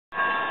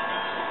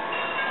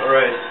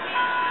Alright.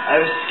 I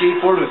have a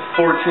skateboard with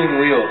 14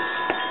 wheels.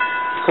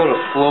 It's called a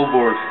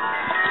flowboard.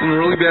 It's in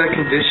really bad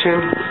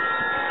condition.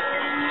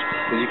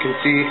 As you can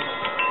see,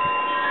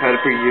 I've had it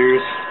for years.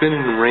 It's been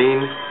in the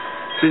rain.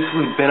 It's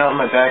basically been out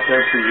in my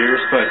backyard for years,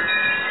 but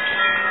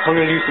I'm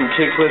gonna do some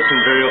kick flips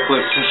and varial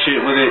flips and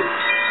shit with it.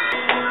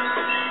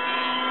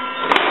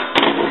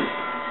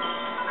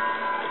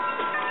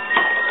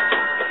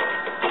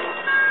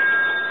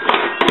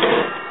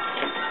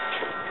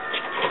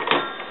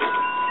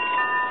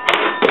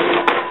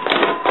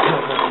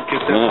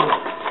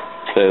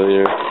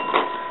 Failure.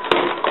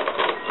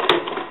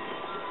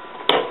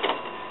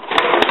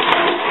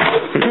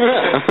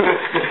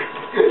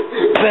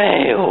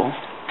 Fail.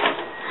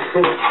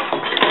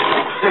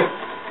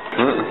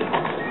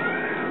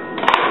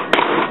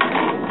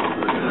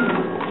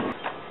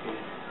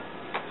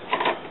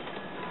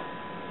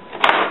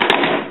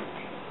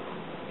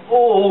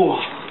 Oh!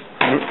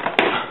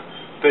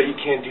 Bet you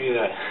can't do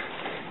that.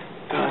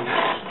 Done.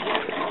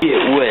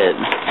 Get wet.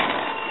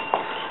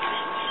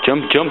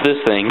 Jump this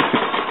thing.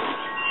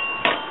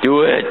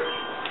 Do it.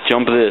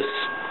 Jump this.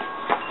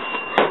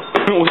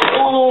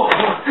 Oh!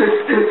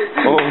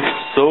 Oh,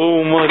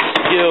 so much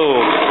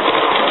skill.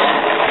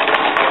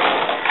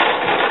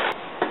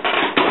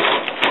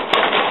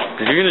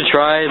 If you're gonna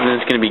try, then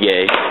it's gonna be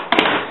gay.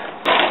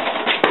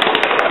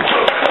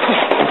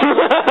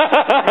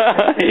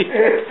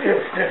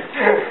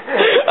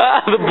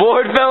 The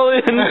board fell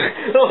in.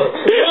 No.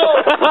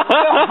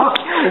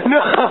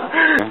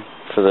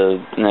 For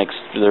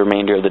the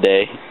remainder of the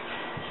day.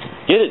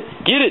 Get it!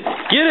 Get it!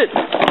 Get it!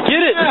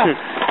 Get it!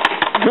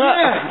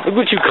 Yeah. Look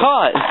what you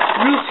caught!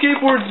 Real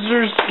skateboards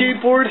are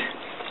skateboard,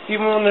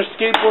 even when their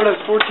skateboard has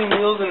 14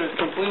 wheels and it's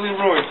completely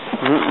ruined.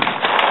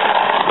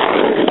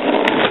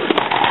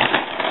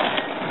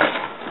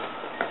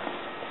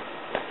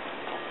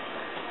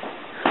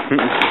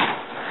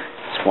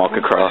 Just walk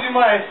across. This is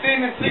my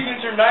famous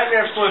signature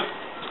nightmare flip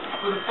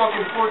with a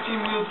fucking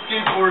 14-wheeled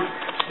skateboard.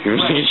 Your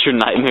signature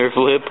nightmare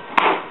flip?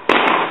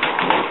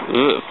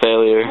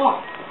 Failure.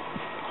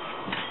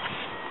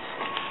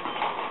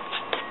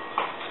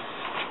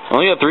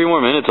 Only got 3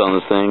 more minutes on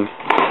this thing.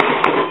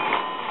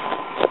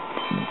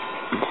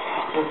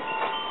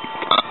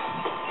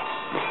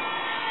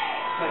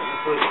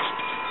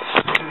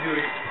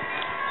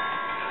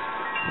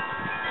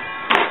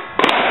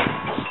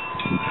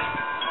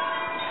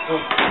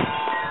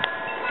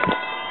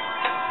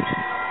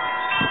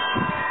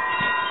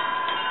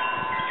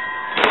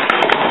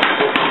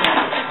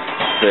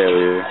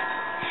 Failure.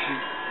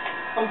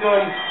 I'm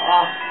done.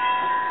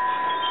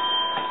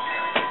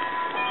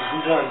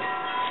 I'm done.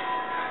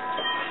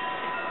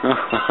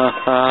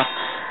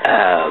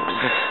 Abs.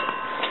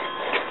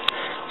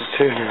 Just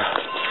turn it up.